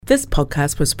This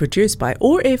podcast was produced by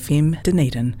OAR FM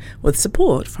Dunedin with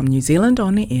support from New Zealand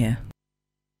On the Air.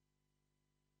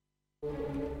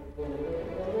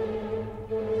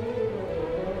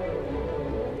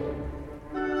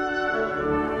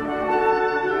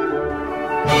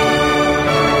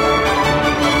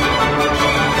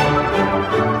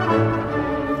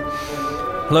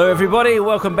 Hello everybody,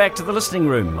 welcome back to the Listening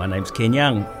Room. My name's Ken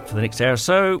Young. For the next hour or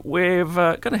so, we're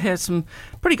going to have some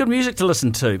pretty good music to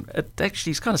listen to. It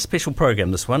actually is kind of a special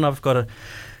program, this one. I've got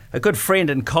a good friend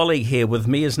and colleague here with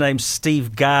me. His name's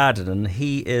Steve Garden, and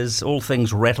he is all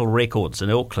things Rattle Records in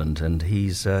Auckland, and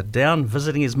he's down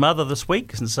visiting his mother this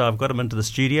week, and so I've got him into the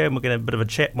studio, and we're going to have a bit of a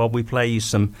chat while we play you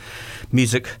some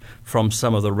music from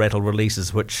some of the Rattle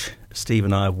releases, which Steve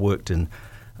and I have worked in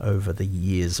over the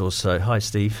years or so. Hi,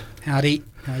 Steve. Howdy.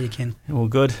 How are you, Ken? All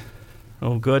good.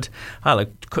 All good. Hi,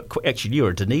 look, actually,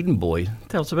 you're a Dunedin boy.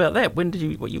 Tell us about that. When did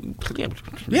you...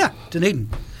 Yeah, Dunedin.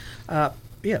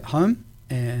 Home.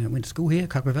 Went to school here,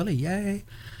 Kakra Valley. Yay.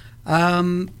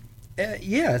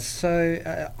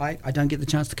 So I don't get the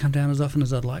chance to come down as often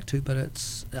as I'd like to, but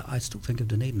I still think of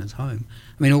Dunedin as home.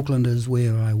 I mean, Auckland is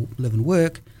where I live and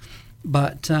work,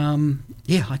 but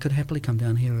I could happily come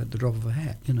down here at the drop of a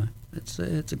hat. You know, it's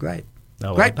a great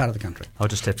part of the country. I'll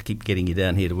just have to keep getting you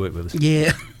down here to work with us.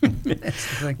 Yeah, that's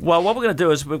the thing. Well, what we're going to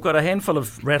do is we've got a handful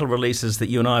of Rattle releases that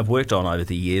you and I have worked on over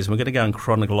the years, and we're going to go in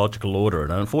chronological order.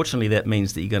 And unfortunately, that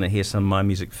means that you're going to hear some of my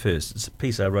music first. It's a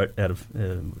piece I wrote out of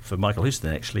for Michael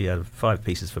Houston, actually, out of 5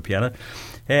 pieces for piano,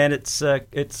 and it's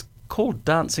called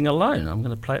Dancing Alone. I'm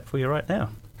going to play it for you right now.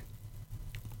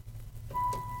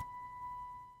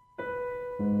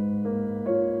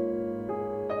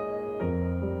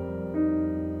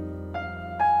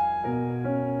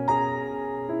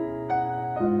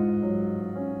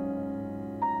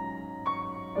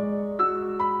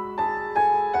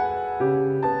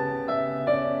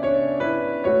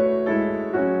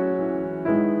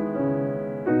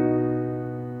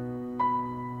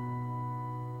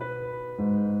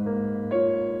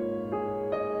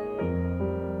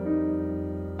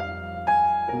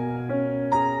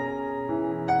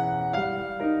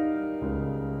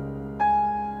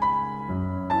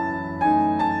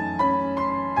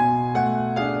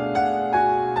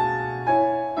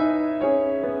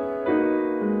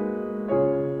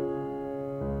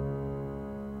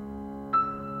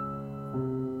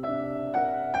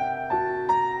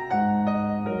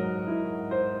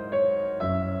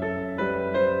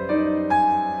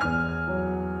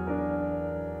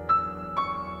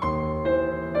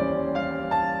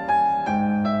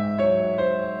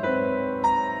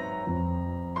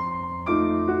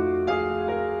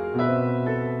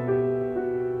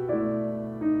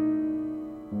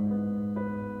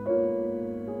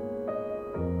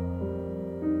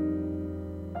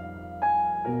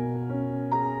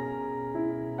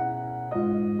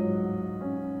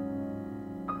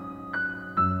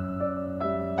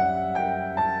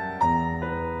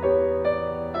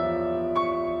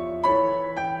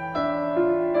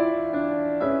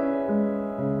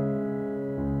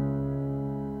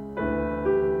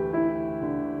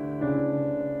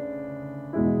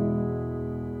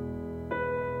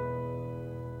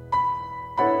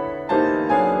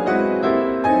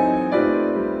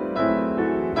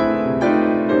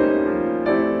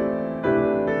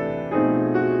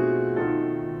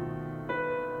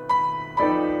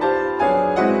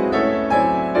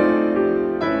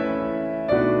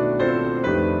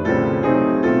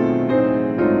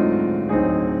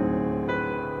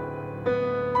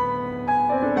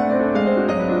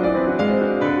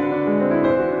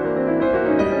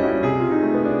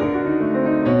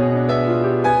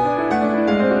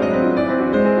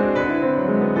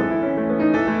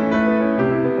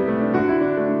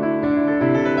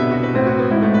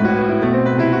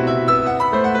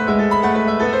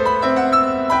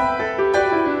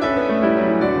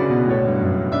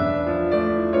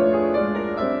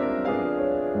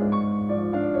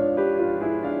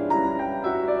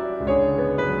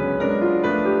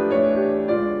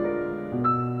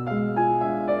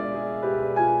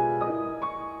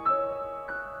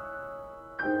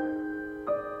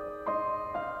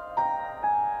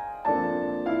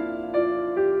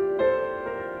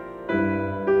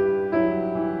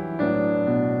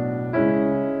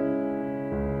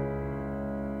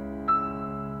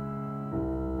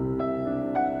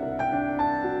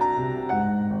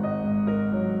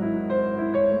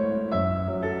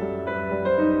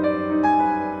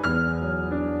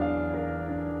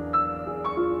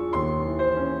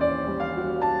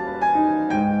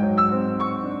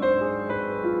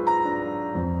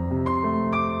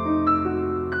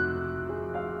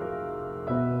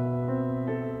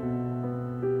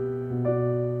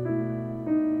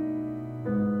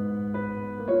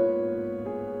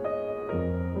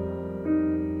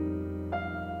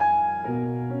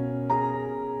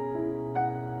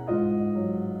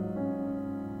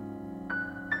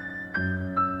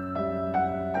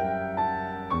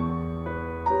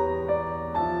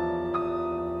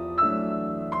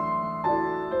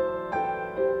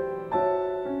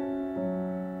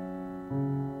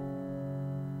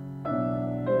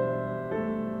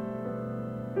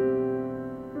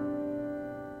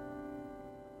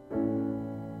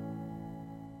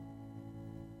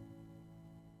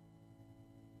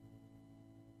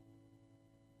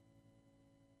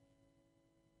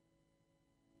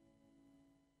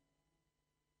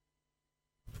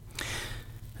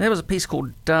 That was a piece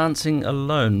called Dancing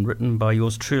Alone, written by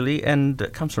yours truly, and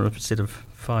it comes from a set of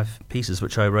 5 pieces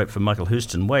which I wrote for Michael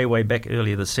Houston way back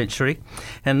earlier this century.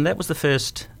 And that was the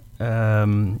first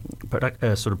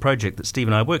sort of project that Steve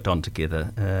and I worked on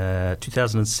together,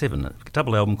 2007, a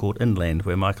double album called Inland,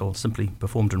 where Michael simply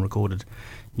performed and recorded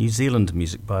New Zealand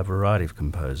music by a variety of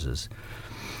composers.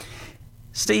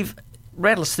 Steve,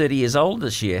 Rattle's 30 years old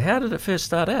this year. How did it first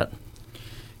start out?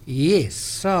 Yes,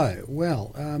 so,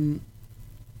 well,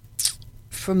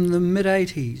 from the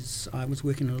mid-'80s, I was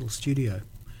working in a little studio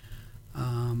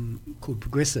called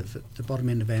Progressive at the bottom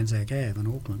end of Anzac Ave in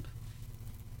Auckland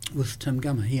with Tim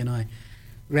Gummer. He and I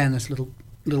ran this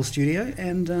little studio,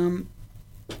 and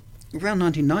around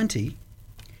 1990,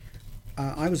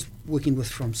 I was working with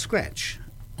From Scratch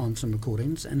on some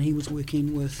recordings, and he was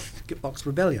working with Gitbox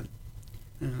Rebellion.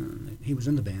 He was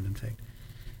in the band, in fact.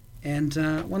 And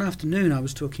one afternoon, I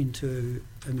was talking to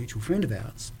a mutual friend of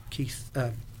ours, Keith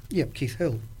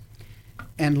Hill,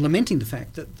 and lamenting the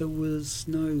fact that there was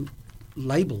no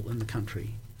label in the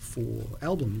country for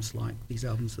albums like these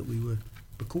albums that we were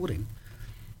recording,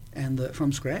 and that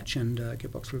From Scratch and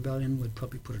Gitbox Rebellion would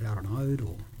probably put it out on Ode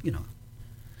or,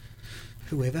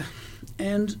 whoever.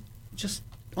 And just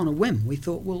on a whim, we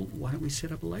thought, well, why don't we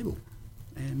set up a label?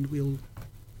 And we'll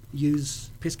use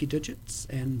Pesky Digits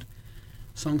and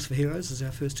Songs for Heroes as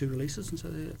our first 2 releases, and so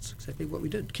that's exactly what we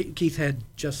did. Keith had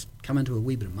just come into a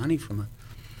wee bit of money from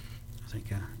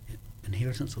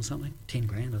inheritance or something, 10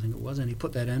 grand I think it was, and he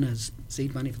put that in as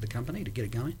seed money for the company to get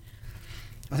it going.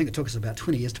 I think it took us about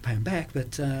 20 years to pay him back,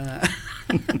 but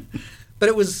but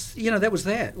it was, that was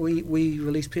that. We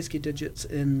released Pesky Digits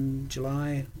in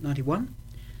July 91,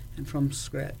 and From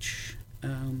Scratch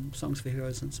Songs for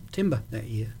Heroes in September that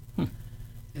year.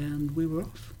 And we were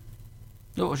off.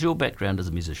 What was your background as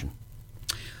a musician?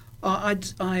 I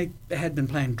had been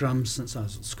playing drums since I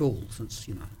was at school, since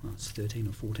I was 13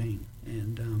 or 14,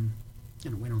 and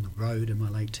went on the road in my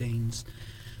late teens,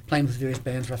 playing with various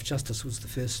bands. Rough Justice was the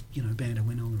first band I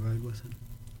went on the road with,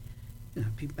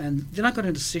 and then I got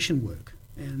into session work,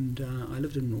 and I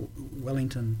lived in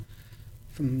Wellington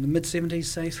from the mid 70s,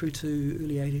 say, through to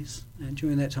early 80s, and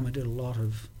during that time I did a lot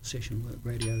of session work,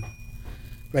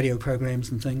 radio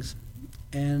programs and things,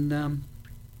 and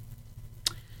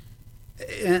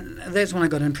that's when I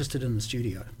got interested in the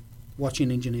studio,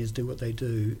 watching engineers do what they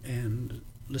do and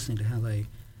listening to how they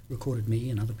recorded me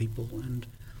and other people, and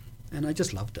I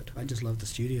just loved it. I just loved the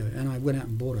studio, and I went out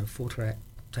and bought a 4-track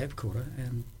tape recorder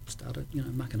and started,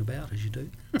 mucking about as you do.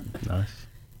 Nice.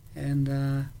 And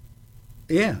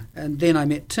and then I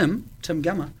met Tim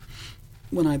Gummer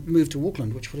when I moved to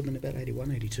Auckland, which would have been about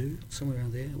 81, 82, somewhere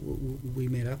around there. We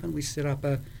met up and we set up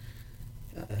a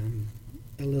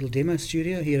little demo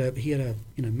studio. He had a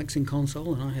mixing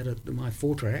console, and I had my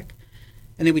 4-track,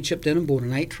 and then we chipped in and bought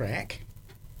an 8-track,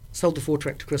 sold the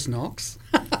 4-track to Chris Knox.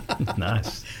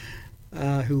 Nice.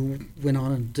 Who went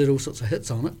on and did all sorts of hits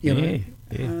on it,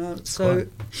 Yeah.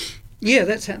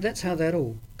 That's how that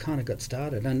all kind of got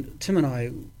started. And Tim and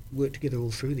I worked together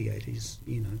all through the 80s,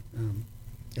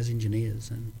 as engineers,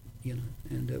 and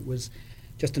it was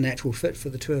just a natural fit for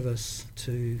the two of us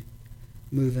to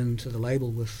move into the label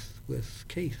with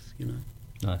Keith,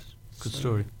 Nice. Good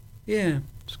story. Yeah.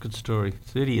 It's a good story.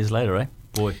 30 years later, eh?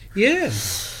 Boy. Yeah.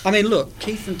 I mean, look,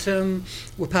 Keith and Tim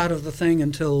were part of the thing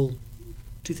until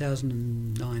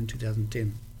 2009,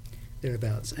 2010,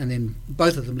 thereabouts. And then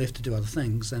both of them left to do other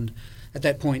things. And at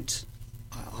that point,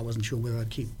 I wasn't sure whether I'd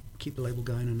keep the label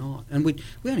going or not. And we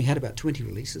only had about 20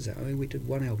 releases out. I mean, we did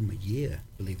one album a year,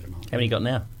 believe it or not. How many you got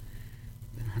now?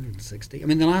 160. I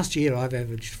mean, the last year I've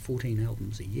averaged 14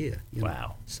 albums a year.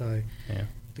 Wow. So yeah.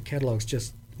 The catalogues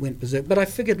just went berserk. But I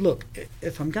figured, look,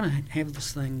 if I'm going to have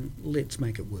this thing, let's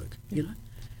make it work,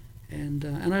 And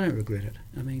I don't regret it.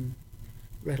 I mean,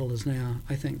 Rattle is now,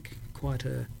 I think, quite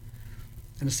an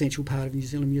essential part of New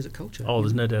Zealand music culture. Oh,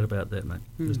 there's no doubt about that, mate.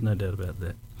 There's no doubt about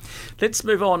that. Let's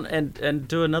move on and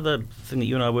do another thing that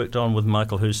you and I worked on with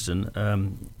Michael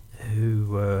Houston,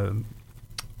 who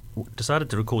decided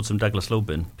to record some Douglas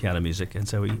Lilburn piano music, and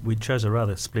so we chose a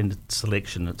rather splendid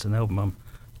selection. It's an album I'm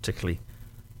particularly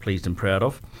pleased and proud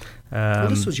of. Well,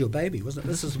 this was your baby, wasn't it?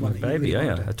 This is one my baby,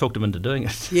 yeah. I talked him into doing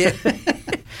it. Yeah.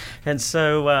 And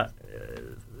so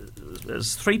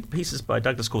there's 3 pieces by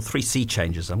Douglas called 3 Sea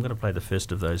Changes. I'm going to play the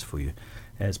first of those for you,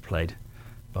 as played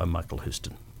by Michael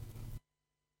Houston.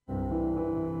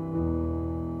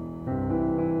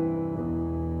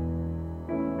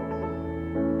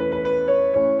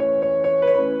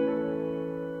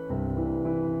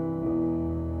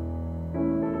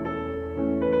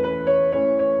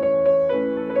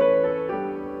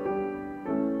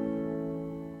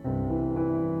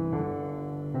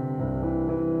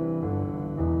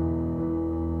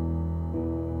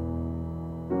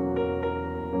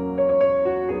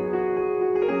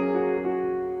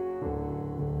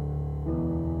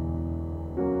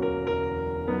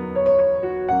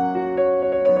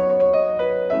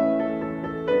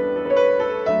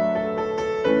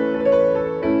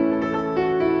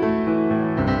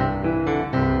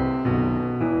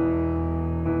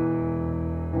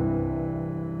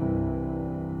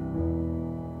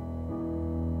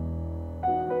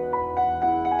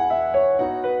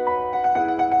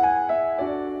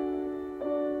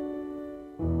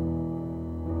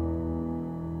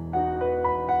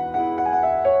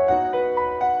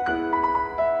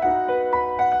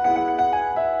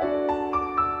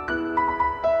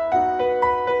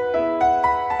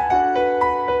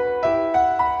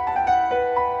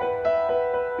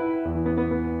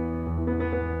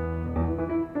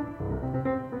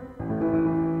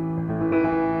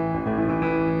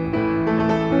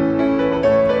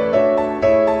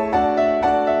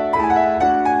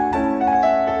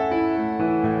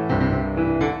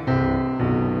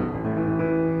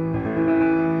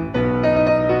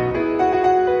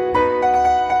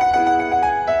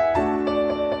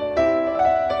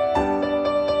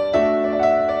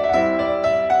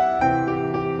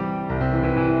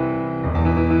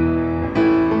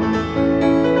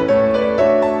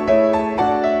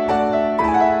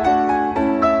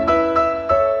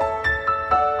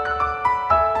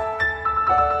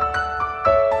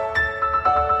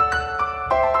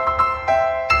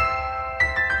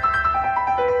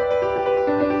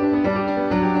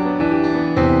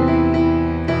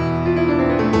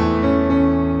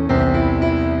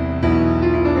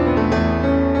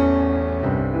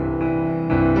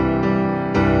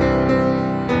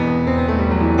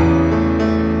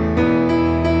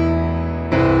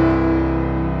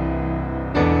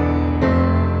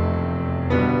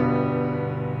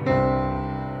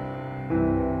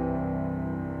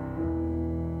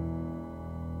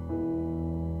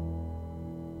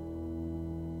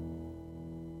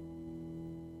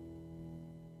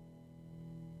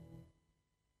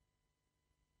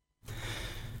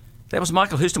 That was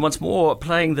Michael Houston once more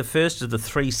playing the first of the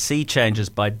 3 sea changes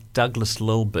by Douglas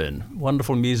Lilburn.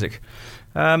 Wonderful music.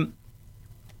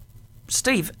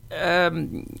 Steve,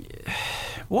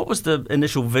 what was the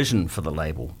initial vision for the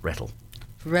label Rattle?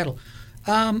 For Rattle?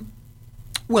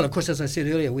 Well, of course, as I said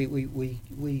earlier, we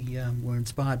were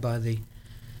inspired by the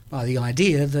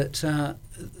idea that a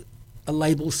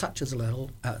label such as Rattle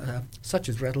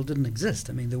didn't exist.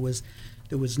 I mean, there was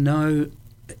no,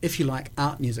 if you like,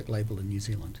 art music label in New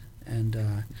Zealand. And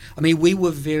I mean, we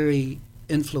were very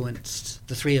influenced,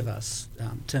 the three of us,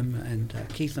 Tim and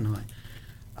Keith and I,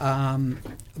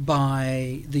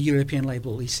 by the European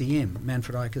label ECM,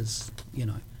 Manfred Eicher's,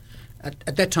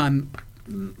 at that time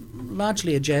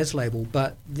largely a jazz label,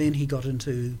 but then he got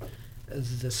into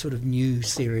the sort of new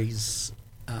series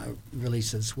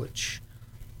releases, which,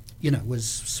 was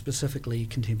specifically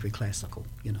contemporary classical,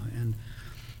 and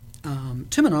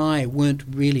Tim and I weren't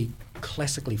really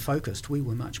classically focused. We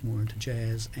were much more into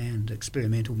jazz and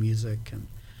experimental music, and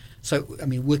so I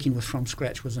mean, working with From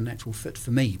Scratch was a natural fit for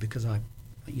me because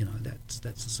that's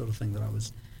the sort of thing that I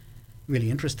was really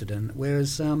interested in.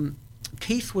 Whereas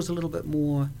Keith was a little bit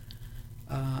more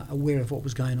aware of what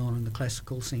was going on in the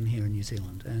classical scene here in New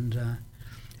Zealand, and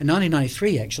in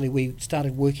 1993, actually, we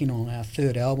started working on our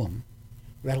third album,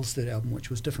 Rattle's third album,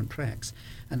 which was different tracks,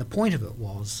 and the point of it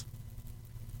was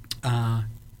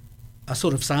a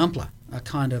sort of sampler, a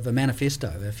kind of a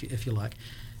manifesto, if you like.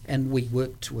 And we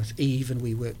worked with Eve, and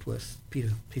we worked with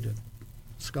Peter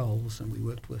Scholes, and we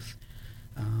worked with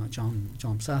John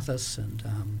Sarthis, and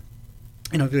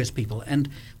various people. And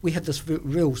we had this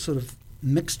real sort of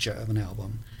mixture of an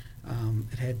album.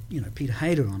 It had Peter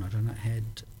Hayder on it, and it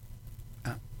had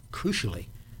crucially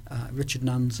Richard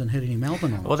Nuns and Hirini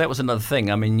Melbourne on it. Well, that was another thing.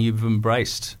 I mean, you've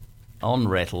embraced on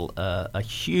Rattle a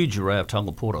huge array of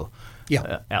tangoporo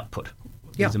output.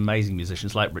 These amazing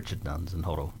musicians like Richard Nuns and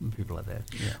Horo and people like that.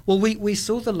 Yeah. Well, we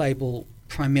saw the label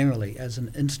primarily as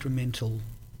an instrumental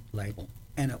label,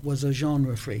 and it was a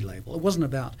genre-free label. It wasn't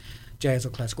about jazz or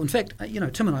classical. In fact,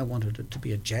 Tim and I wanted it to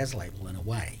be a jazz label in a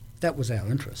way. That was our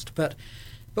interest. But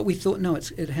we thought, no,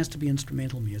 it has to be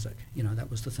instrumental music. That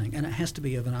was the thing. And it has to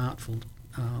be of an artful,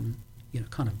 kind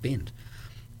of bent.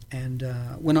 And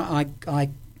when I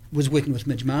was working with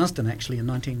Midge Marsden, actually, in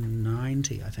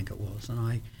 1990, I think it was, and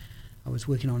I was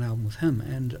working on an album with him,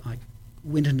 and I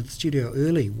went into the studio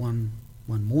early one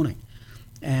morning,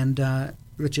 and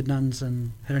Richard Nuns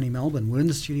and Hirini Melbourne were in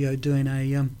the studio doing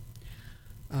a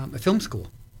film score,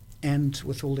 and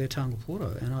with all their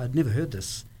tangoporo, and I had never heard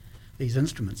these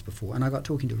instruments before, and I got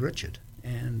talking to Richard,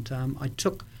 and I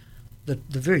took the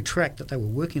very track that they were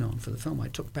working on for the film, I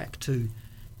took back to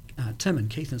Tim and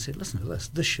Keith and said, listen to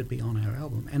this should be on our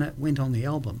album, and it went on the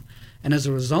album, and as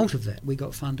a result of that we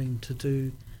got funding to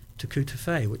do Te Ku Te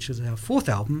Whai, which is our fourth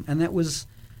album, and that was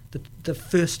the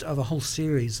first of a whole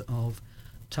series of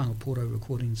tangoporo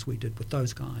recordings we did with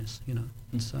those guys,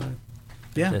 so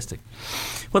yeah. Fantastic.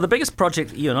 Well, the biggest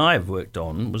project that you and I have worked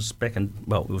on was it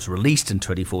was released in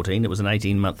 2014. It was an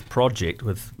 18-month project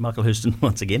with Michael Houston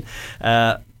once again,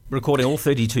 recording all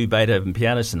 32 Beethoven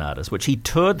piano sonatas, which he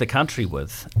toured the country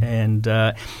with. And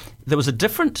there was a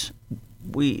different...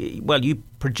 you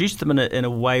produced them in a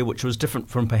way which was different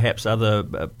from perhaps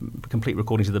other complete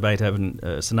recordings of the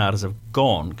Beethoven sonatas have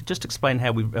gone. Could you just explain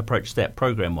how we approached that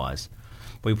program-wise?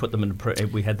 We put them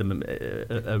we had them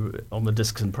on the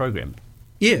discs and program.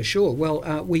 Yeah, sure.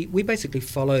 Well, we basically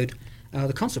followed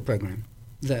the concert program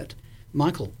that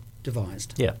Michael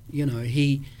devised. Yeah.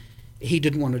 He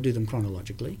didn't want to do them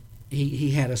chronologically.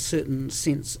 He had a certain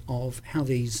sense of how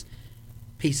these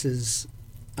pieces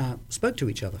spoke to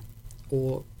each other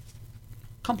or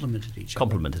complemented each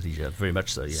other. Very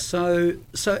much so, yeah.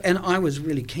 So, and I was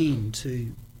really keen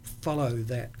to follow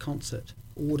that concert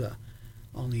order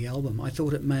on the album. I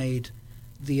thought it made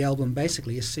the album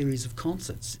basically a series of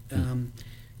concerts. 7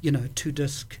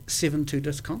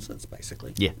 two-disc concerts,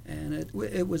 basically. Yeah. And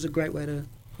it was a great way to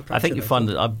approach I think it. you find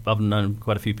that I've known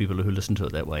quite a few people who listen to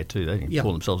it that way too. They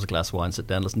pour themselves a glass of wine, sit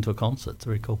down, listen to a concert. It's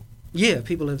very cool. Yeah,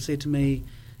 people have said to me,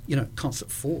 Concert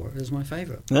 4 is my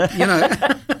favourite.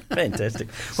 Fantastic.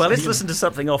 Well, let's listen to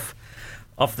something off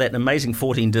that amazing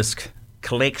 14-disc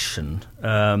collection.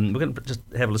 We're going to just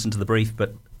have a listen to the brief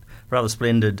but rather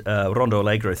splendid Rondo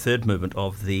Allegro third movement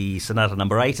of the Sonata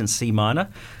No. 8 in C minor,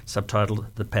 subtitled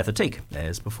The Pathétique,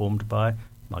 as performed by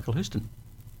Michael Houston.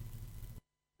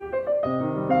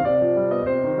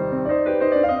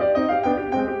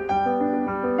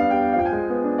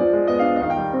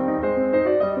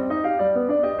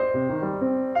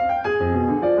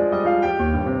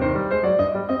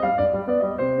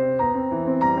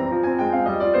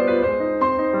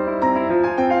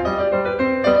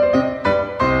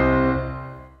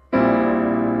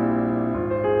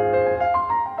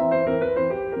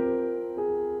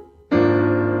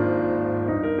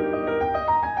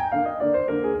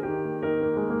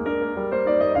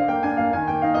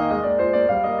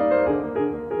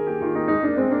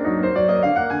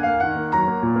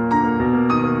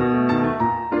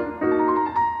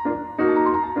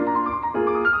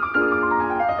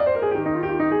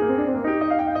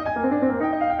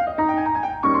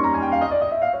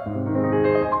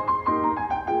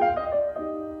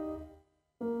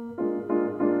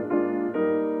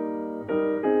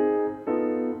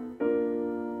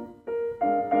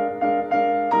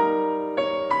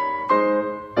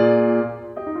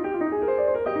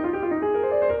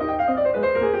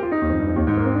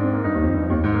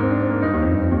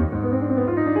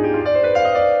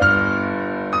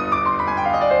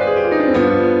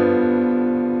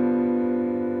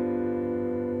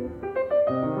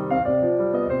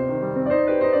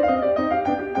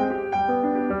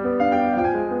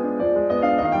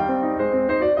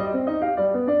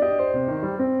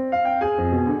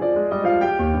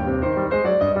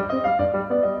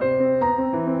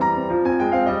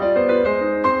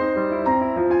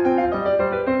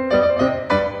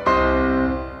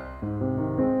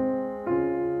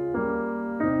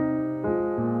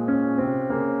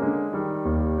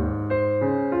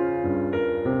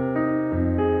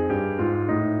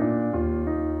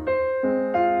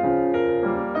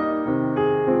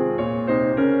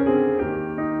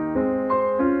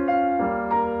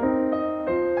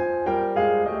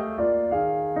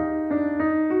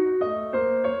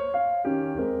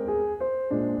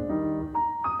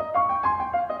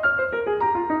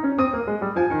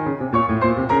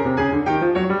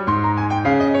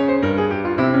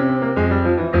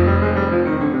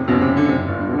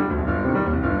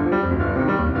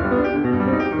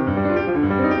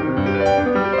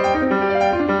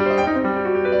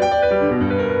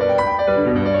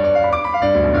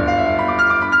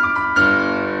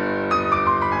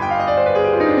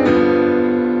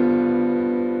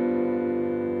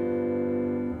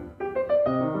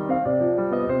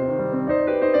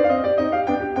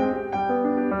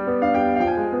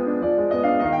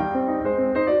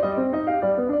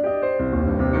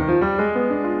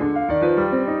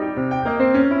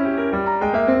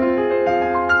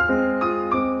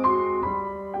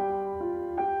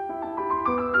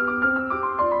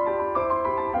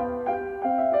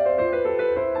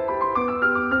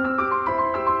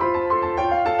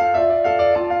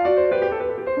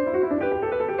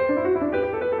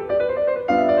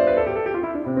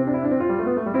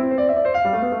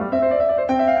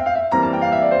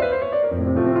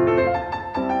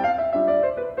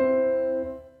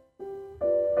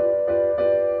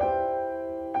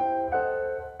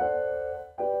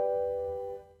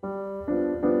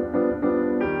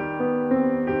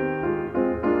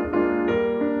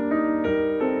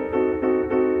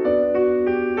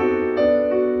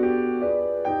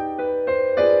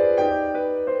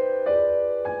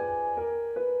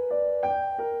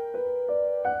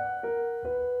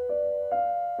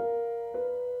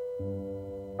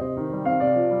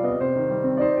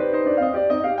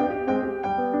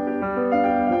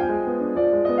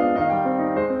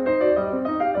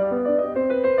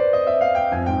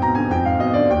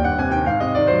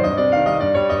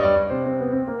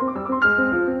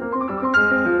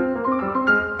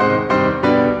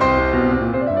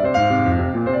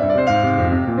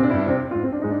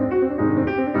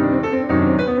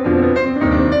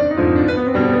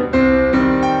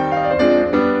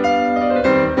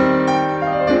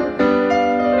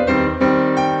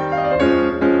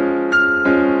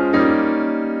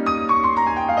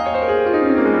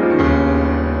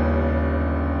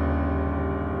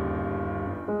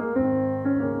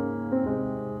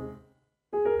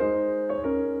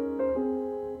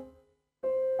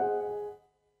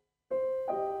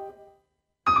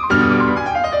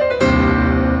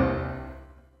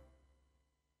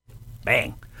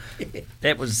 Bang!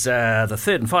 That was the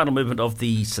third and final movement of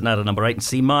the Sonata Number 8 in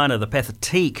C minor, the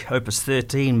Pathétique, Opus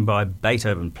 13 by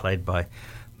Beethoven, played by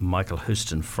Michael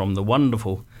Houston from the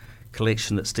wonderful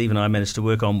collection that Steve and I managed to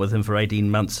work on with him for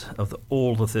 18 months of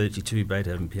all the 32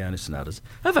 Beethoven piano sonatas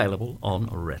available on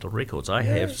Rattle Records. I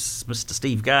have Mr.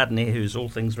 Steve Gardner, who's all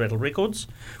things Rattle Records,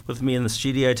 with me in the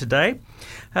studio today.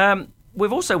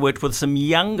 We've also worked with some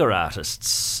younger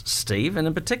artists, Steve, and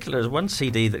in particular there's one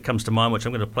CD that comes to mind, which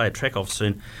I'm going to play a track of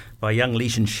soon, by young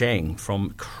Lishan Shang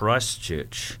from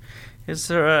Christchurch.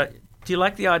 Do you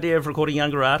like the idea of recording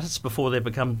younger artists before they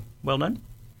become well-known?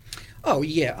 Oh,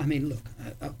 yeah. I mean,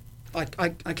 look,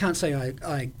 I can't say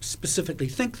I specifically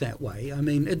think that way. I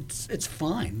mean, it's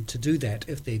fine to do that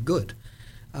if they're good.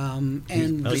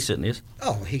 He certainly is.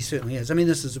 Oh, he certainly is. I mean,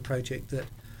 this is a project that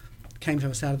came to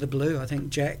us out of the blue. I think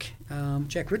Jack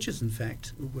Richards, in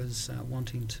fact, was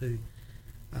wanting to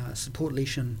support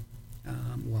Lishan.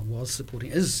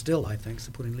 Is still, I think,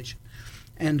 supporting Lishan.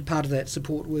 And part of that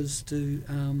support was to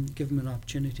give him an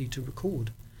opportunity to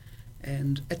record.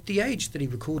 And at the age that he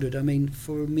recorded, I mean,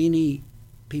 for many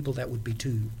people that would be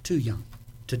too young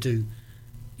to do,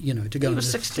 to go. He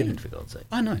was 16, for God's sake.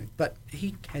 I know, but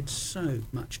he had so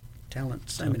much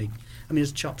talent, many. I mean,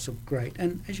 his chops are great,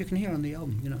 and as you can hear on the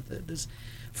album, there's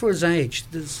for his age,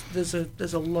 there's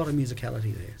a lot of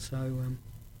musicality there. So,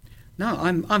 no,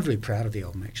 I'm very proud of the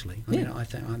album actually. I mean, I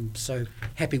think I'm so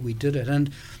happy we did it,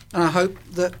 and I hope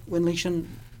that when Lishan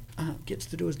gets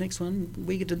to do his next one,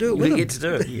 we get to do it with him. We get to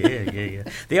do it, yeah.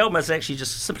 The album is actually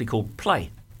just simply called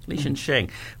Play, Lishan Shang.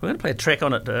 We're going to play a track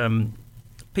on it,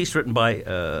 piece written by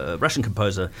Russian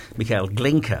composer Mikhail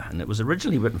Glinka, and it was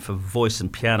originally written for voice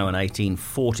and piano in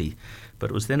 1840, but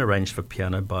it was then arranged for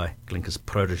piano by Glinka's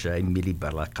protege Mili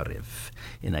Balakarev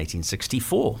in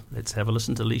 1864. Let's have a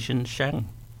listen to Lishan Shang.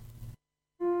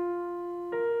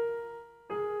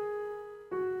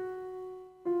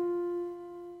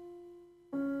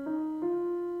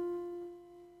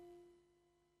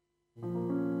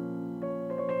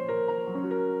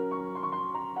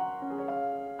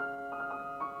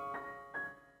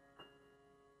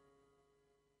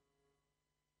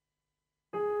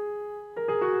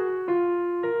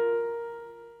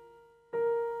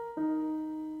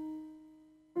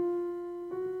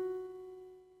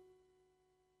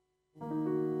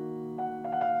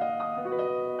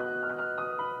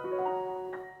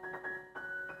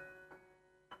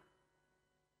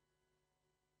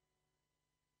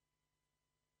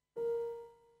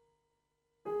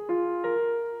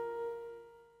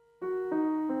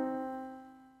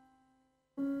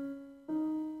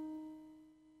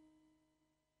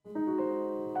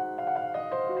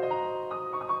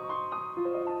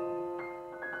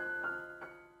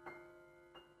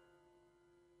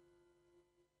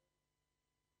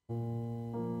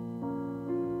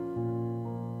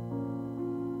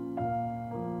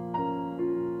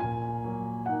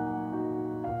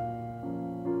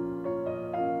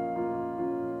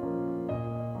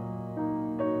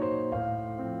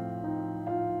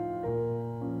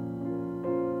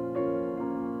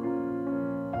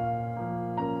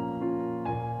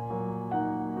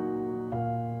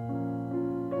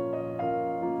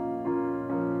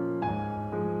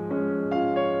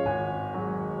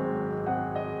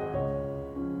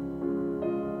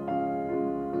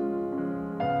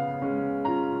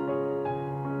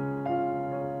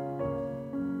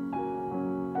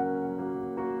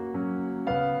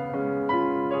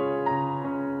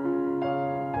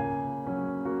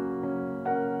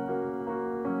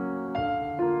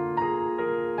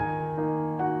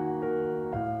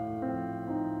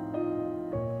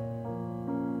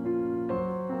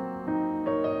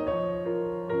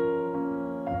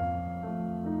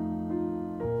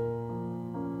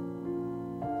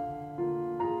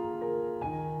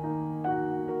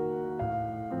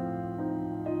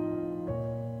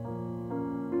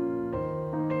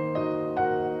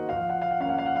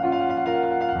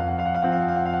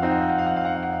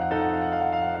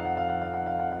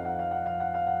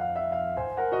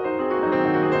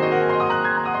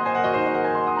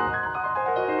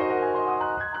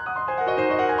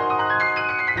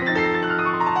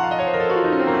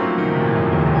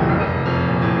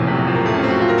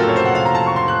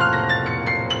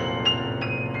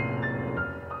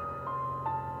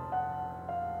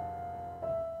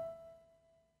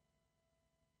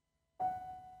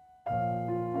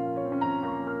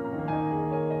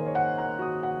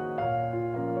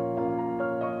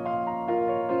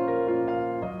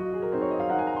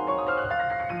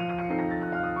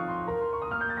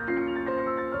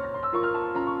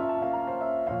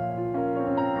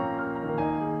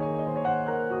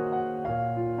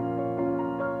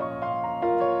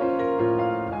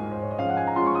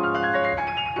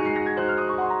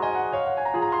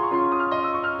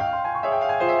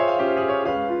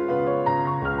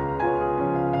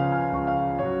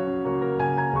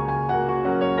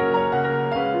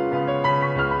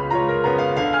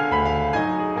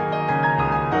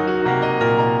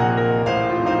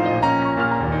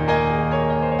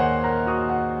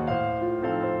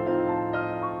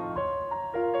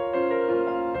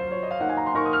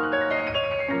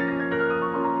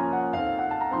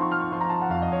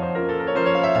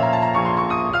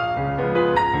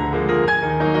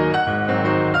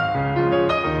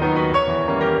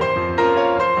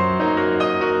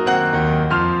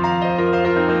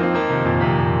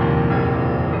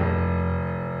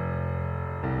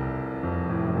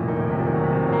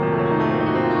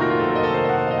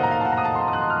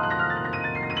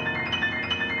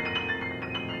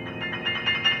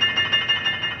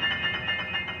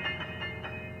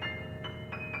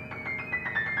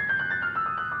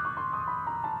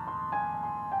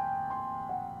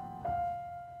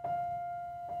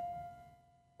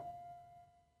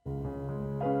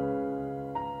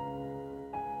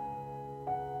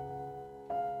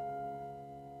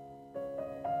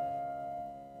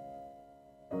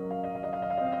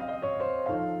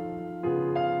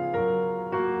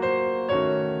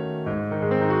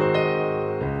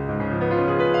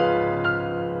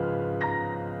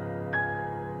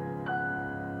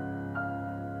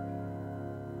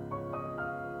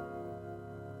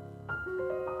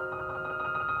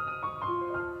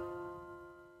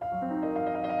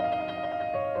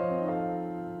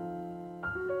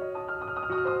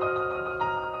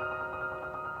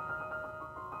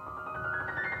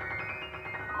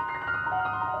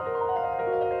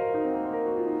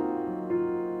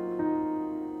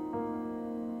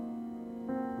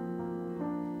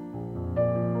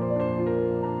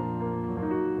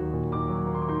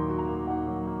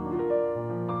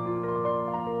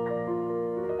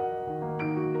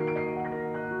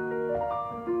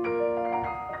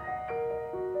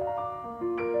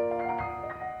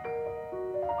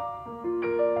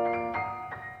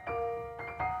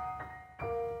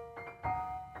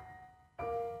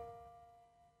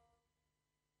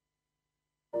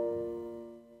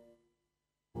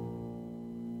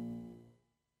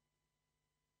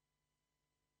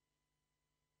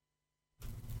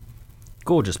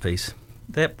 Gorgeous piece.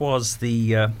 That was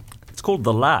it's called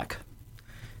The Lark,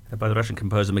 by the Russian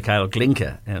composer Mikhail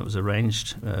Glinka, and it was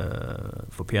arranged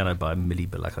for piano by Mili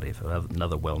Balakarev,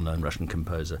 another well-known Russian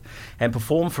composer, and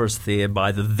performed for us there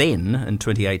by the then, in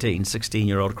 2018,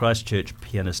 16-year-old Christchurch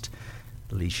pianist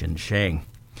Li Shang.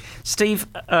 Steve,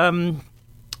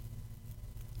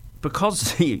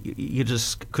 because you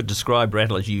just could describe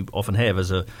Rattle, as you often have, as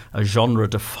a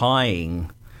genre-defying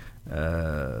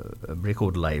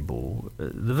record label,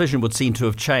 the vision would seem to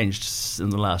have changed in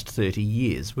the last 30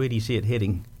 years. Where do you see it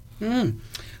heading?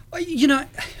 You know,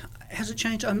 has it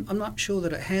changed? I'm not sure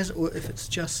that it has, or if it's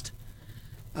just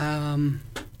come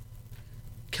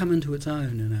into its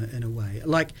own in a way.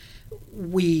 Like,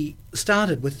 we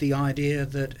started with the idea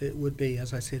that it would be,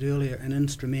 as I said earlier, an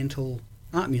instrumental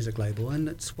art music label, and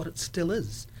it's what it still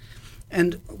is.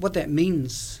 And what that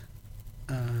means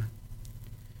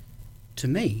to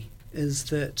me is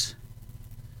that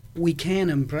we can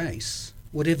embrace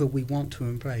whatever we want to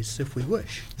embrace if we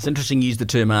wish. It's interesting you use the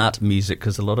term art music,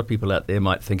 because a lot of people out there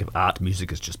might think of art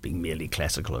music as just being merely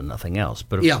classical and nothing else.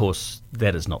 But of course,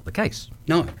 that is not the case.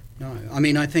 No. I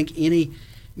mean, I think any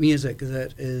music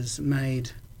that is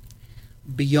made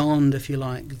beyond, if you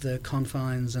like, the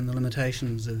confines and the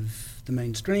limitations of the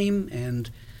mainstream and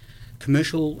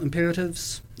commercial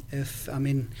imperatives,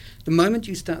 the moment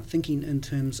you start thinking in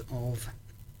terms of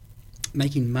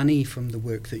making money from the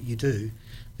work that you do,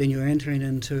 then you're entering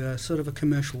into a sort of a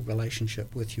commercial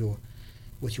relationship with your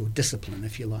discipline,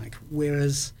 if you like.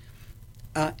 Whereas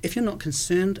if you're not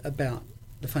concerned about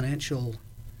the financial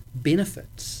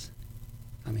benefits,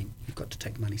 I mean, you've got to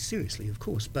take money seriously, of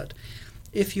course, but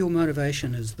if your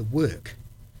motivation is the work,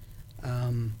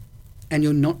 and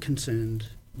you're not concerned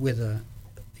whether,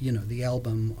 the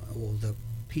album or the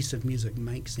piece of music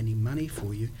makes any money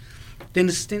for you, then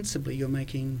ostensibly you're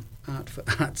making art for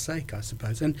art's sake, I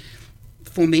suppose. And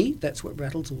for me, that's what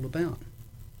Rattle's all about.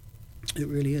 It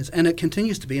really is. And it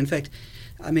continues to be. In fact,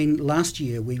 last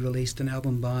year we released an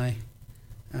album by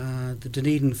the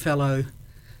Dunedin fellow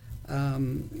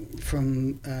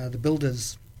from the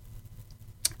Builders,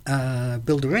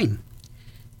 Builderine.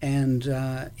 And,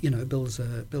 Bill's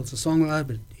a songwriter,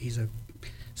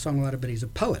 but he's a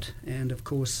poet. And, of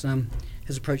course,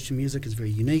 his approach to music is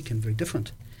very unique and very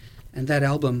different. And that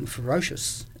album,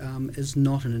 Ferocious, is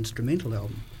not an instrumental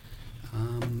album,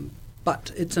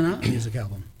 but it's an art music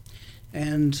album.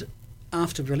 And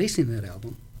after releasing that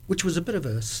album, which was a bit of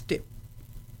a step,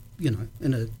 in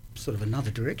a sort of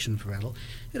another direction for Rattle,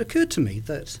 it occurred to me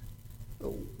that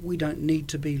we don't need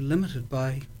to be limited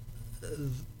by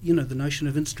the notion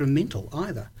of instrumental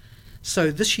either.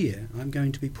 So this year I'm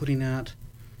going to be putting out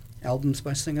albums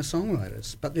by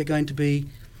singer-songwriters, but they're going to be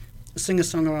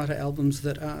singer-songwriter albums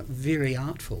that are very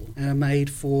artful and are made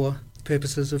for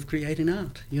purposes of creating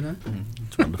art,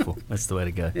 It's wonderful. That's the way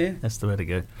to go. Yeah. That's the way to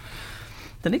go.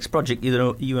 The next project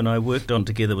you and I worked on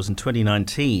together was in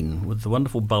 2019 with the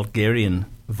wonderful Bulgarian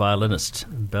violinist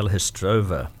Bela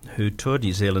Histrova, who toured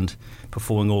New Zealand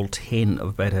performing all 10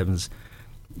 of Beethoven's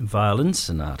violin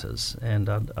sonatas, and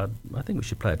I think we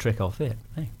should play a track off that.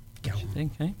 Hey, go on.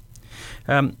 Think, hey?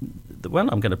 The one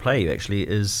I'm going to play you actually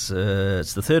is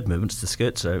it's the third movement, it's the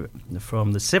scherzo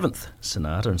from the 7th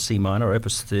sonata in C minor,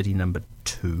 opus 30, number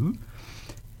 2.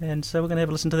 And so we're going to have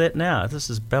a listen to that now. This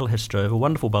is Bela Histrova, a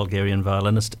wonderful Bulgarian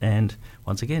violinist, and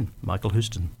once again, Michael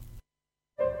Houston.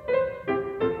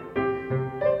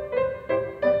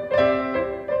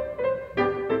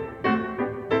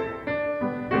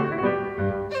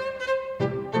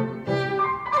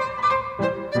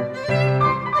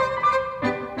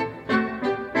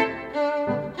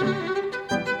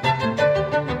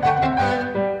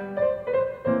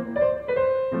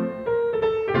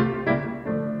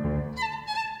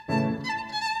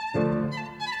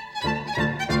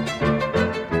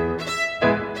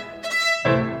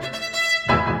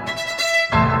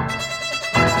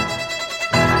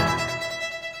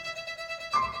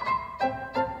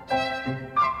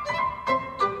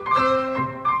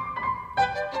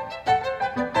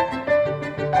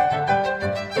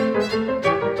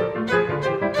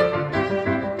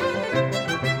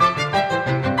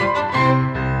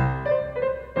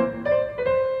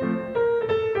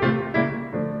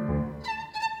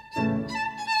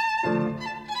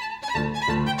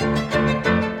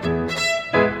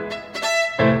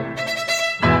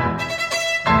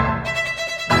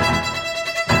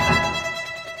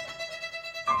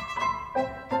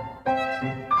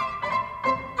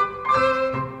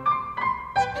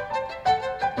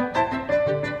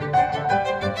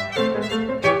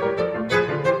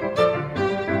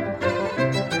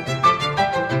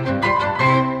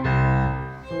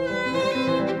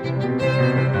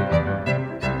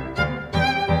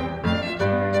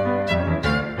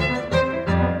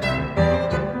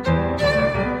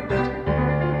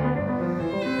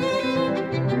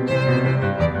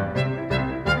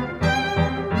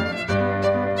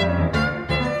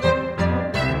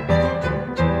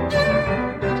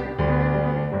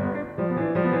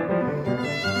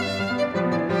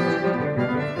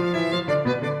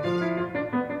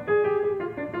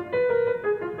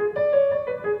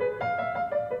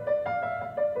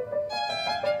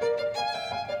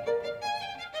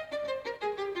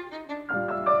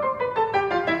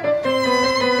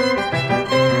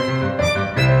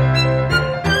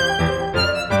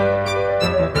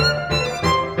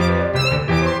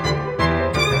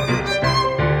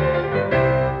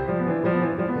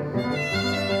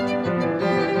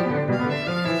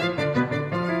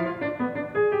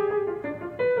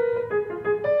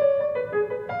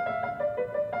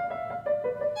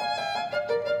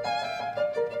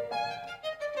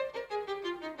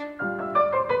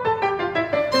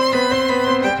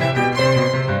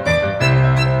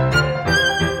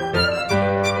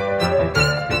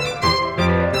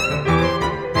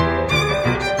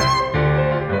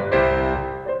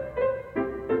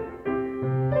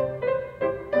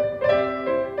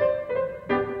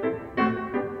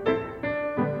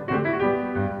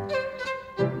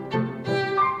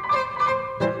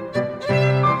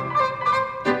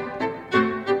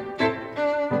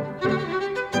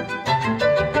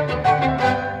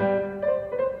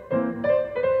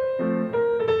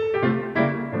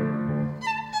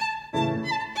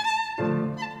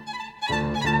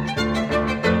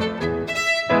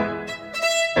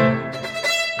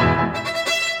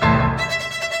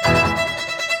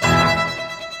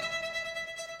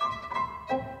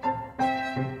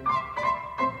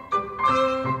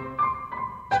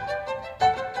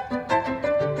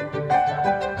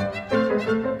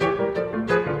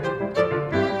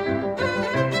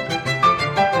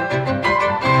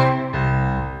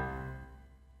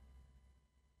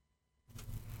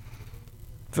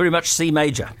 Very much C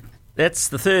major. That's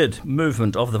the third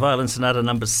movement of the Violin Sonata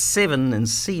number 7 in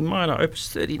C minor, opus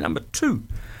 30, number 2,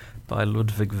 by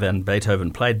Ludwig van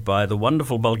Beethoven, played by the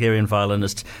wonderful Bulgarian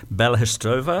violinist Bela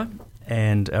Histrova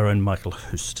and our own Michael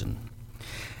Houston.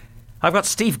 I've got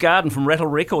Steve Garden from Rattle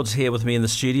Records here with me in the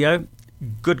studio.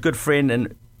 Good friend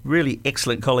and really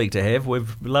excellent colleague to have.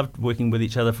 We've loved working with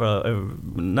each other for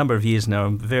a number of years now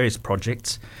on various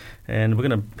projects, and we're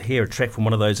going to hear a track from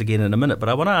one of those again in a minute. But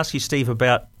I want to ask you, Steve,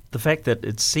 about the fact that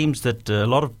it seems that a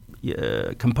lot of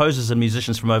composers and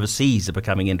musicians from overseas are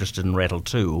becoming interested in Rattle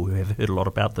too, or have heard a lot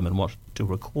about them and want to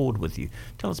record with you.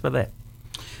 Tell us about that.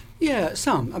 Yeah,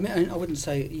 some. I mean, I wouldn't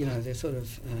say, they're sort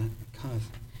of kind of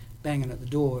banging at the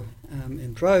door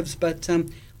in droves, but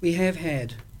we have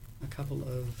had a couple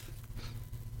of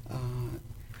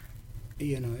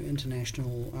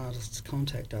international artists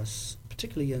contact us,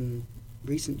 particularly in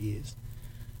recent years,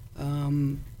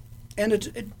 and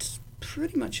it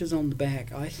pretty much is on the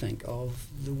back, I think, of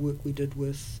the work we did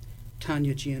with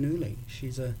Tanya Giannouli.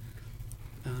 She's a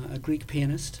Greek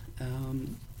pianist,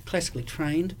 classically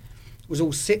trained, was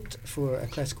all set for a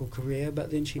classical career,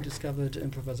 but then she discovered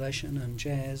improvisation and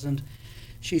jazz, and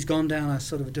she's gone down a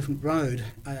sort of a different road.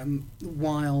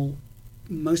 While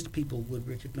most people would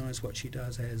recognise what she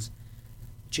does as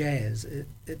jazz,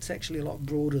 it's actually a lot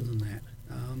broader than that.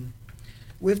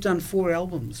 We've done 4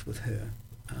 albums with her.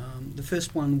 The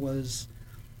first one was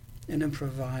an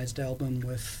improvised album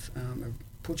with a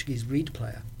Portuguese reed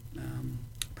player,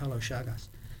 Paulo Chagas,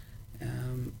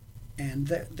 and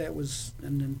that was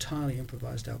an entirely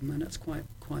improvised album, and it's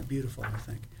quite beautiful, I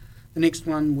think. The next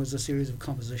one was a series of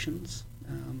compositions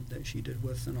that she did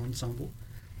with an ensemble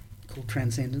called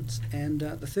Transcendence, and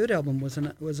the third album was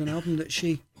an album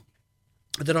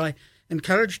that I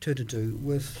encouraged her to do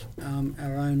with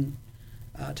our own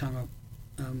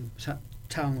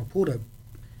Taonga Porto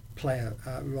player,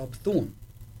 Rob Thorne,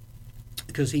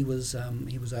 because he was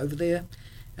over there,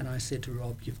 and I said to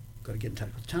Rob, "You've got to get in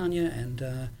touch with Tanya,"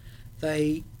 and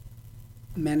they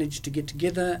managed to get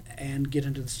together and get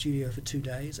into the studio for 2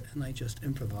 days, and they just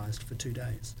improvised for 2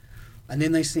 days. And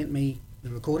then they sent me the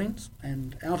recordings,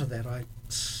 and out of that I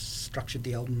structured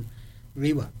the album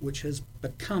Rewa, which has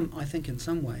become, I think in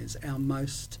some ways, our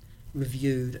most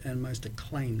reviewed and most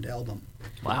acclaimed album.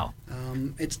 Wow.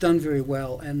 It's done very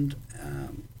well, and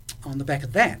on the back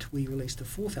of that we released a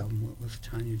 4th album with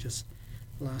Tanya just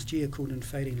last year called In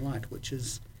Fading Light, which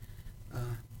is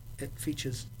it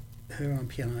features her on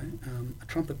piano, a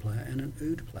trumpet player and an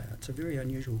oud player. It's a very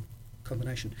unusual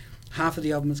combination. Half of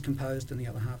the album is composed and the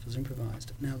other half is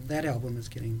improvised. Now that album is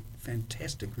getting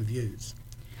fantastic reviews,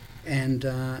 and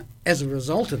as a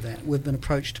result of that we've been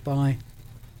approached by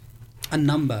a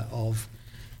number of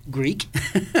Greek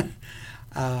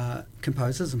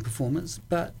composers and performers,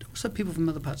 but also people from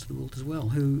other parts of the world as well,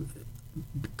 who,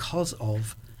 because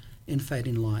of In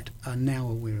Fading Light, are now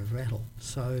aware of Rattle.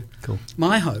 So cool.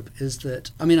 My hope is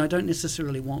that, I don't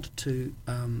necessarily want to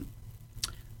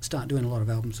start doing a lot of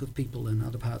albums with people in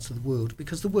other parts of the world,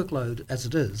 because the workload as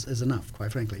it is enough,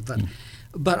 quite frankly.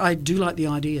 But I do like the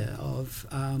idea of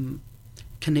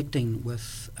connecting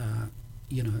with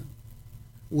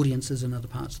audiences in other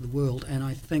parts of the world, and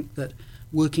I think that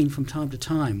working from time to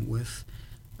time with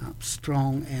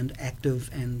strong and active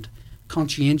and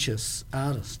conscientious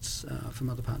artists from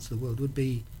other parts of the world would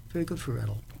be very good for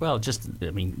Rattle. Well,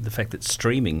 the fact that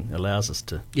streaming allows us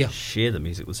to share the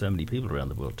music with so many people around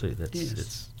the world too,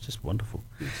 it's just wonderful.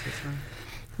 Yes, that's right.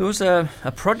 There was a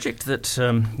project that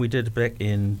we did back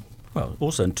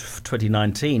also in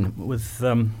 2019 with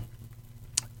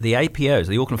the APOs,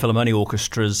 the Auckland Philharmonic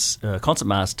Orchestra's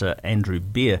concertmaster Andrew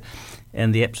Beer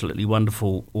and the absolutely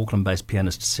wonderful Auckland-based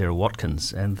pianist Sarah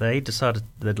Watkins, and they decided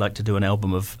they'd like to do an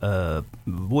album of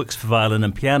works for violin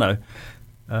and piano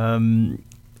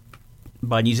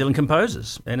by New Zealand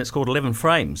composers, and it's called 11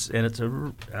 Frames,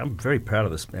 and I'm very proud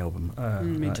of this album.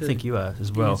 Me too. I think you are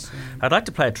as well. Yes, I'd like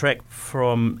to play a track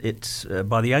from it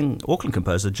by the young Auckland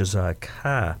composer Josiah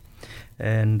Carr,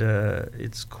 and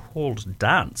it's called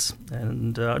Dance,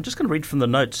 and I'm just going to read from the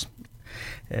notes.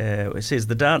 It says,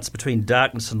 "The dance between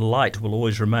darkness and light will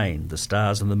always remain. The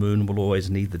stars and the moon will always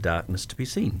need the darkness to be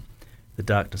seen. The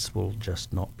darkness will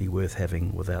just not be worth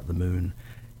having without the moon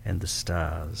and the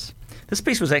stars." This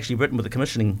piece was actually written with the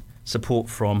commissioning support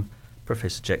from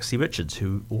Professor Jack C. Richards,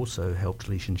 who also helped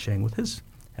Li Xinxiang with his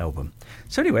album.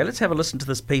 So anyway, let's have a listen to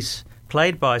this piece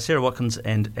played by Sarah Watkins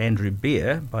and Andrew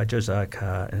Beer by Josiah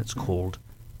Carr, and it's called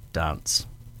Dance.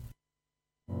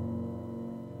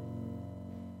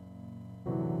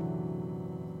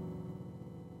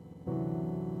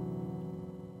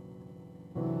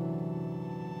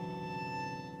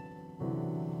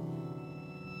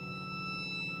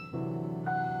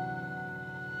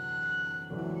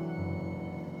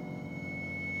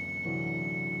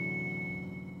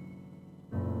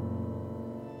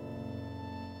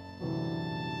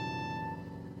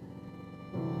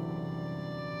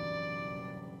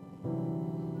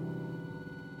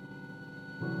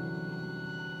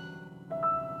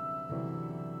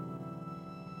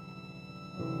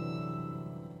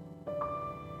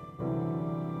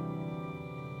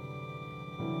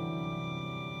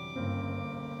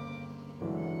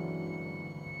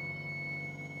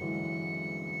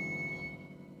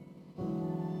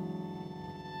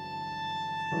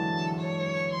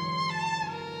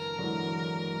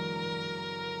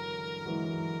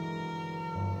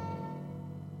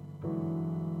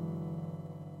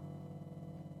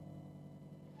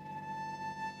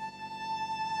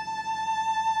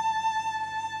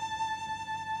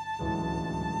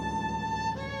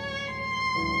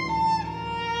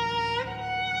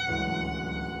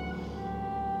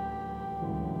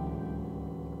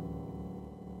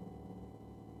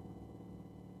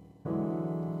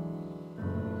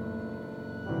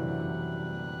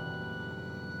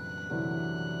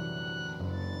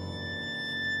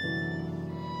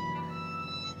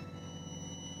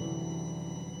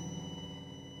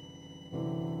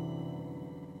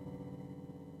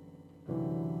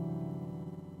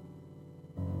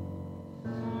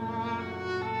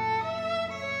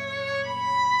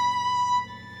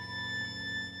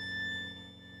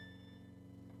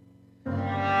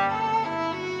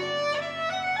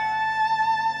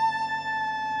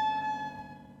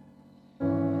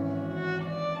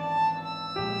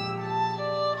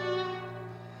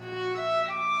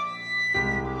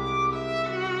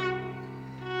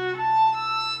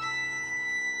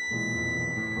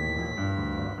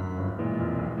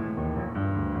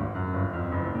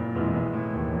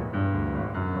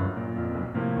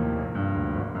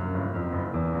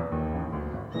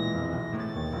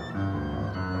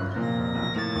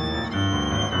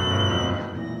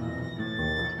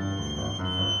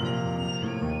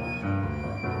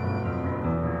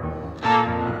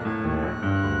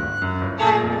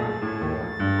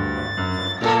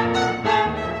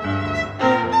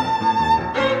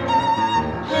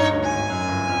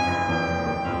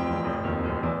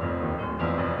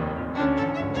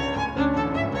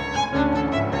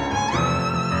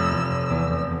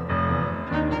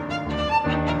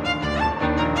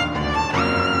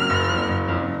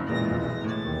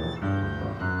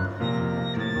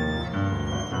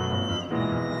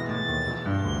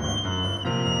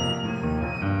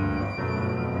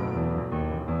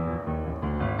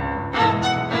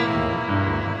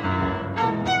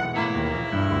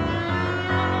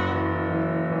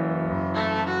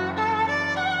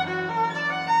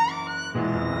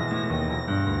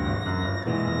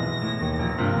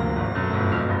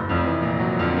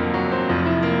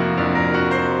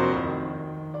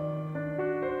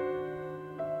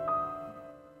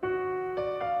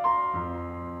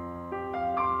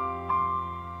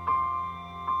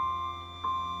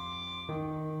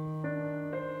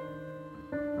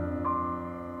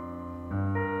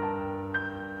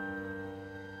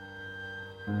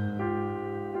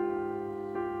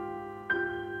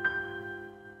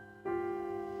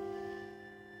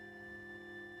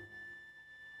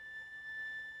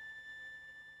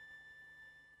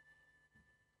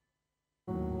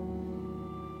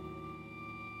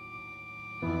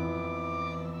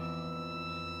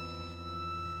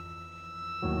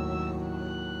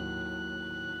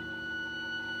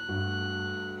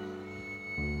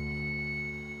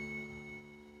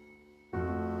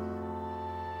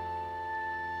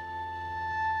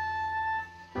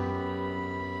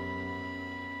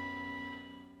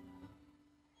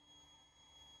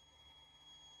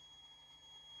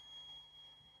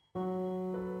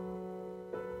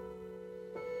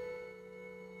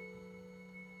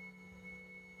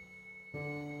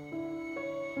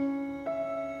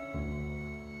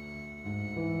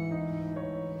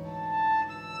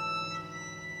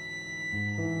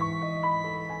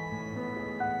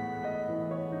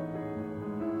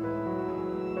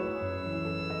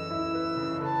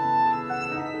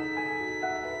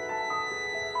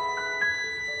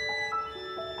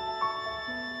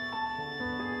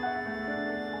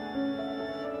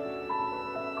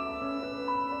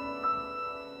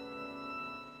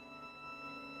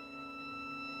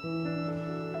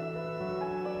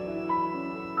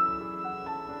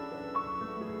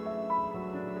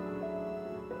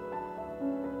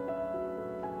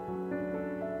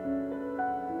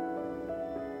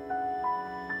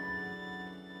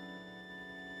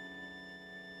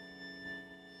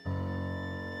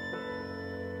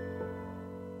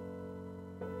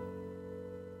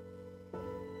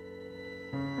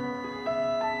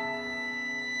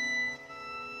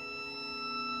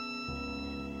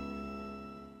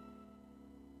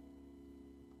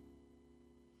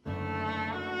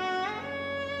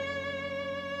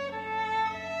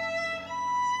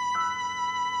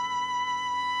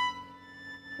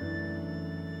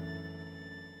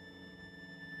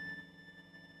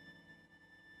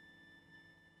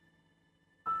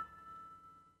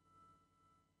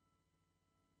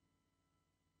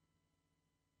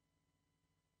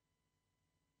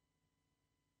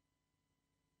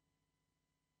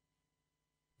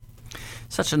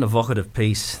 Such an evocative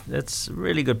piece. That's a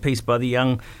really good piece by the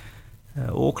young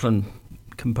Auckland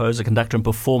composer, conductor and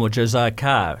performer Josiah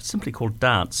Carr. It's simply called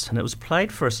Dance, and it was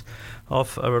played for us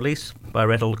off a release by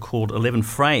Rattle called 11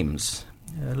 Frames.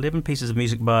 11 pieces of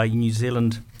music by New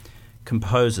Zealand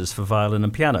composers for violin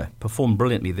and piano. Performed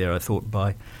brilliantly there, I thought,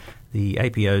 by the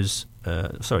Auckland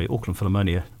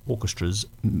Philharmonia Orchestra's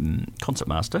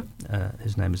concertmaster.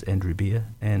 His name is Andrew Beer,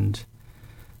 and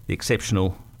the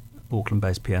exceptional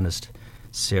Auckland-based pianist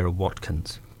Sarah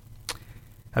Watkins.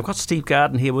 I've got Steve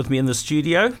Garden here with me in the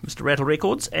studio, Mr. Rattle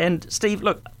Records. And Steve,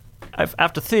 look,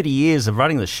 after 30 years of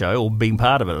running the show, or being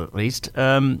part of it at least,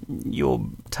 your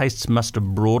tastes must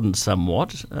have broadened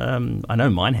somewhat. I know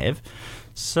mine have.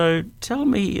 So tell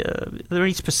me, are there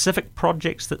any specific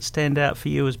projects that stand out for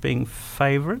you as being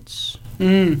favourites?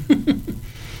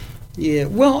 Yeah,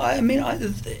 well, I mean,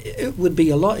 it would be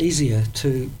a lot easier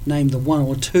to name the one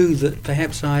or two that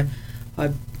perhaps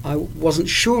I wasn't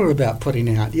sure about putting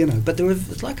out, But there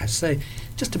was, like I say,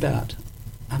 just about,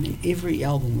 every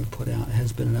album we've put out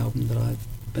has been an album that I've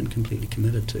been completely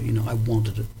committed to. I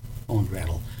wanted it on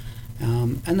Rattle.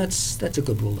 And that's a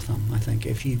good rule of thumb, I think.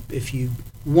 If you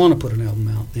want to put an album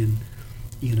out, then,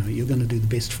 you're going to do the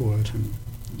best for it. And,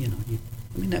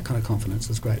 that kind of confidence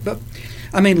is great. But,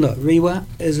 look, Rewa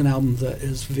is an album that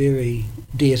is very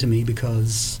dear to me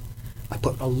because I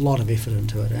put a lot of effort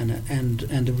into it, and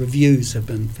the reviews have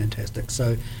been fantastic.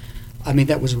 So,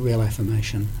 that was a real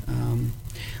affirmation.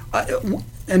 An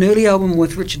early album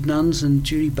with Richard Nuns and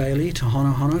Judy Bailey, Te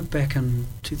Hono Hono, back in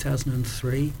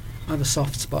 2003, I have a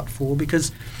soft spot for,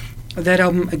 because that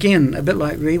album, again, a bit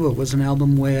like Rewa, was an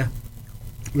album where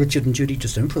Richard and Judy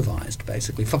just improvised,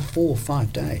 basically, for 4 or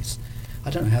 5 days. I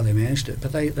don't know how they managed it,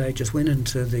 but they just went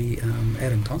into the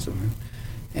Adam concert room,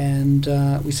 and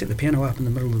we set the piano up in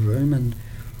the middle of the room, and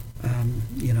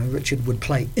Richard would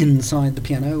play inside the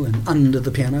piano and under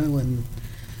the piano, and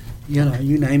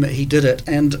you name it, he did it.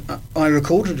 And I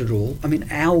recorded it all.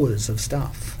 Hours of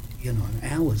stuff,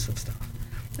 hours of stuff.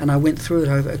 And I went through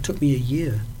it it took me a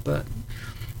year, but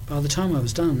by the time I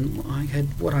was done, I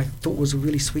had what I thought was a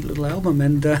really sweet little album,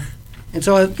 and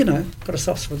so I, got a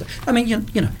soft spot for it.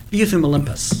 Youth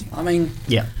Olympus.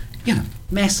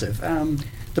 Massive.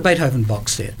 The Beethoven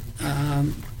box set,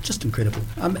 just incredible.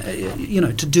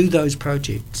 To do those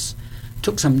projects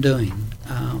took some doing,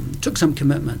 took some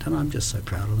commitment, and I'm just so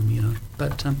proud of them.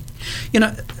 But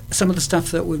some of the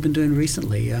stuff that we've been doing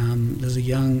recently. There's a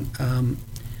young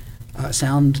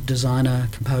sound designer,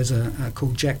 composer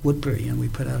called Jack Woodbury, and we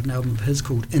put out an album of his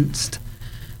called Inst,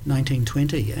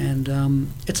 1920,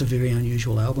 and it's a very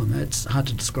unusual album. It's hard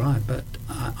to describe, but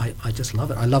I just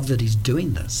love it. I love that he's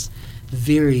doing this.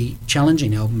 Very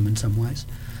challenging album in some ways.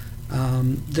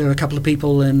 There are a couple of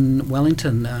people in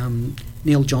Wellington,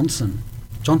 Neil Johnston,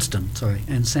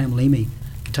 and Sam Leamy,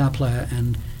 guitar player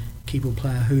and keyboard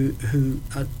player, who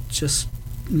are just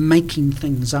making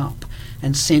things up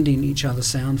and sending each other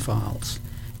sound files,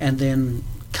 and then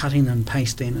cutting and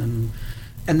pasting,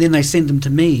 and then they send them to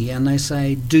me and they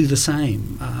say, do the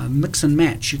same, mix and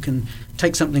match. You can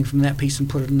take something from that piece and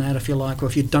put it in that if you like, or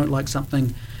if you don't like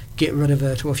something, get rid of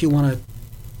it, or if you want to,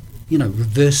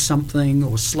 reverse something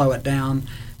or slow it down,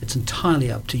 it's entirely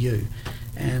up to you.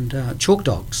 And Chalk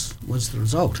Dogs was the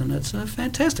result, and it's a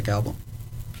fantastic album.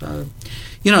 So,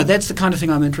 that's the kind of thing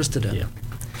I'm interested in. Yeah.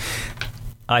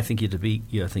 I think you'd be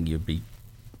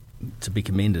to be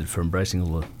commended for embracing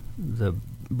all the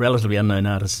relatively unknown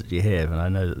artists that you have, and I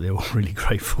know that they're all really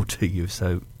grateful to you.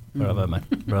 So, bravo,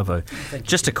 mate, bravo.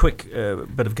 Just a quick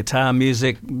bit of guitar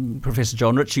music. Professor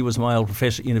John Ritchie was my old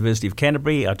professor at University of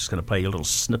Canterbury. I'm just going to play you a little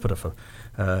snippet of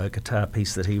a guitar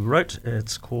piece that he wrote.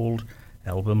 It's called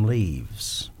Album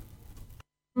Leaves.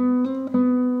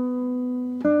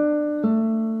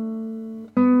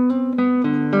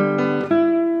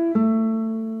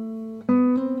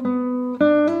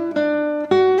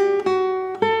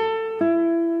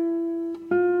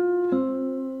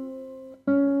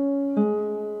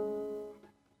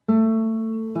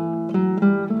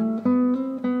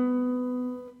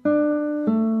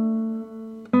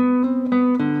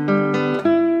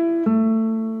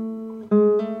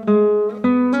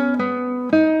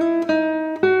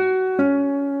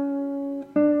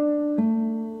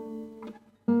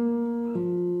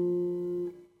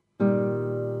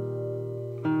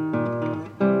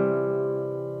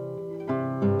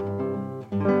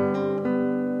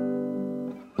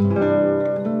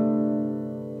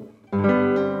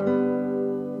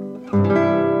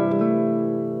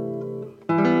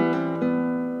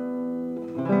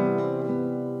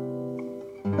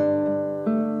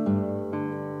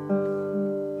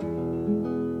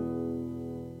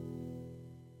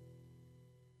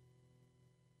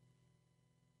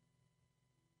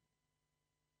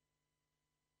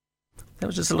 That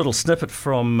was just a little snippet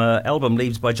from Album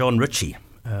Leaves by John Ritchie,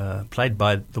 played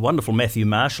by the wonderful Matthew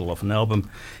Marshall off an album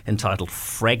entitled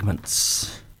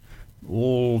Fragments.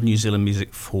 All New Zealand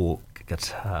music for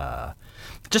guitar.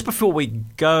 Just before we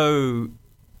go,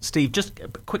 Steve, just a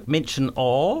quick mention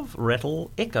of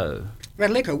Rattle Echo.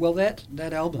 Rattle Echo, well, that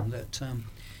album,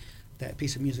 that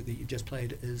piece of music that you've just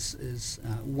played is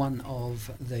one of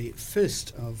the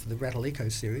first of the Rattle Echo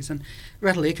series, and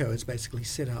Rattle Echo is basically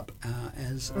set up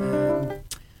as a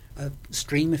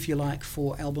stream, if you like,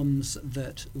 for albums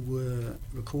that were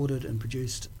recorded and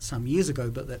produced some years ago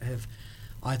but that have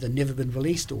either never been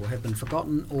released or have been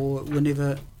forgotten or were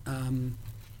never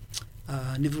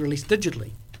released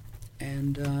digitally.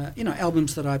 And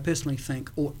albums that I personally think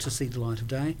ought to see the light of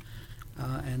day,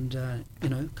 and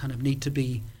kind of need to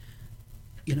be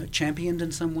championed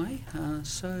in some way.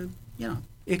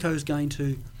 Echo's going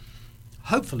to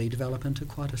hopefully develop into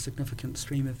quite a significant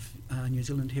stream of New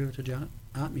Zealand heritage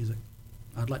art music,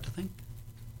 I'd like to think.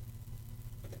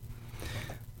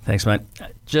 Thanks, mate.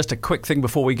 Just a quick thing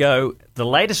before we go. The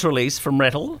latest release from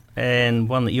Rattle, and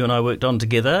one that you and I worked on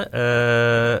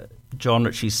together, John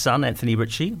Ritchie's son, Anthony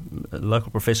Ritchie, a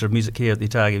local professor of music here at the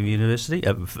Otago University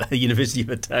of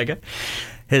Otago,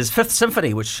 his Fifth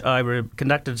Symphony, which I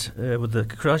conducted with the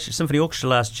Christchurch Symphony Orchestra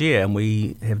last year, and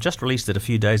we have just released it a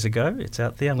few days ago. It's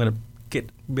out there. I'm going to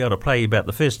be able to play you about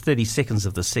the first 30 seconds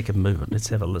of the second movement. Let's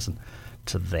have a listen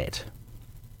to that.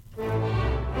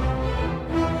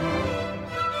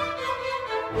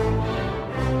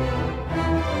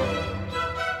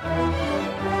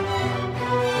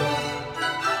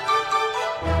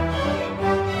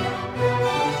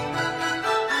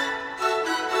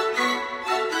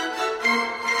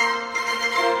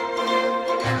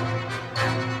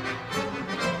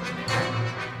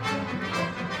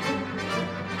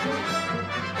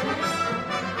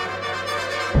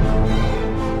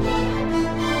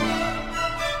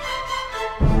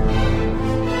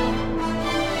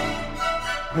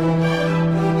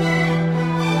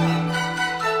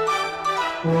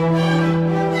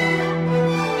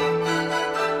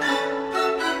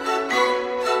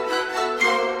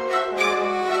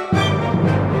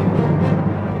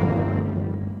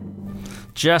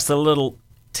 Just a little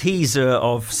teaser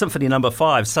of Symphony No.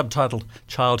 5, subtitled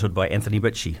Childhood by Anthony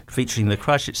Ritchie, featuring the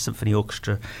Christchurch Symphony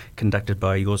Orchestra, conducted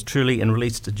by yours truly, and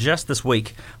released just this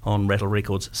week on Rattle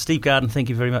Records. Steve Garden, thank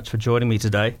you very much for joining me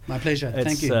today. My pleasure.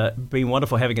 Thank you. It's been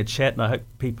wonderful having a chat, and I hope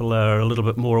people are a little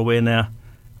bit more aware now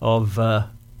of the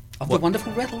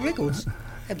wonderful Rattle Records.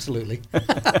 Absolutely.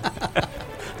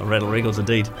 Rattle Records,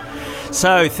 indeed.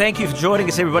 So, thank you for joining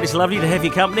us, everybody. It's lovely to have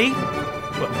your company.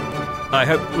 I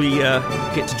hope we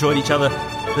get to join each other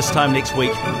this time next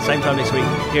week, same time next week,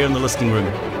 here in the listening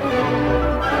room.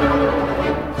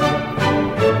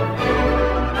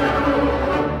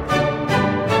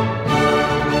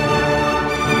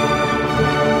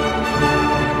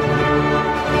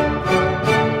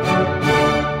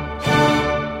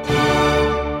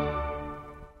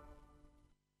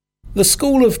 The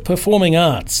School of Performing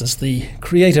Arts is the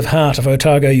creative heart of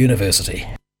Otago University.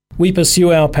 We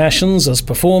pursue our passions as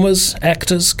performers,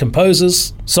 actors,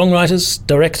 composers, songwriters,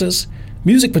 directors,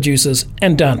 music producers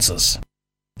and dancers.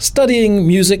 Studying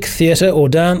music, theatre or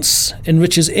dance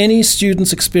enriches any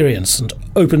student's experience and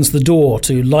opens the door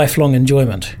to lifelong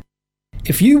enjoyment.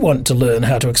 If you want to learn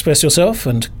how to express yourself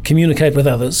and communicate with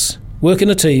others, work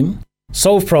in a team,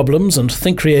 solve problems and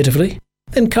think creatively,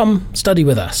 then come study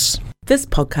with us. This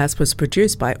podcast was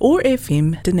produced by OAR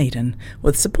FM Dunedin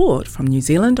with support from New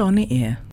Zealand On the Air.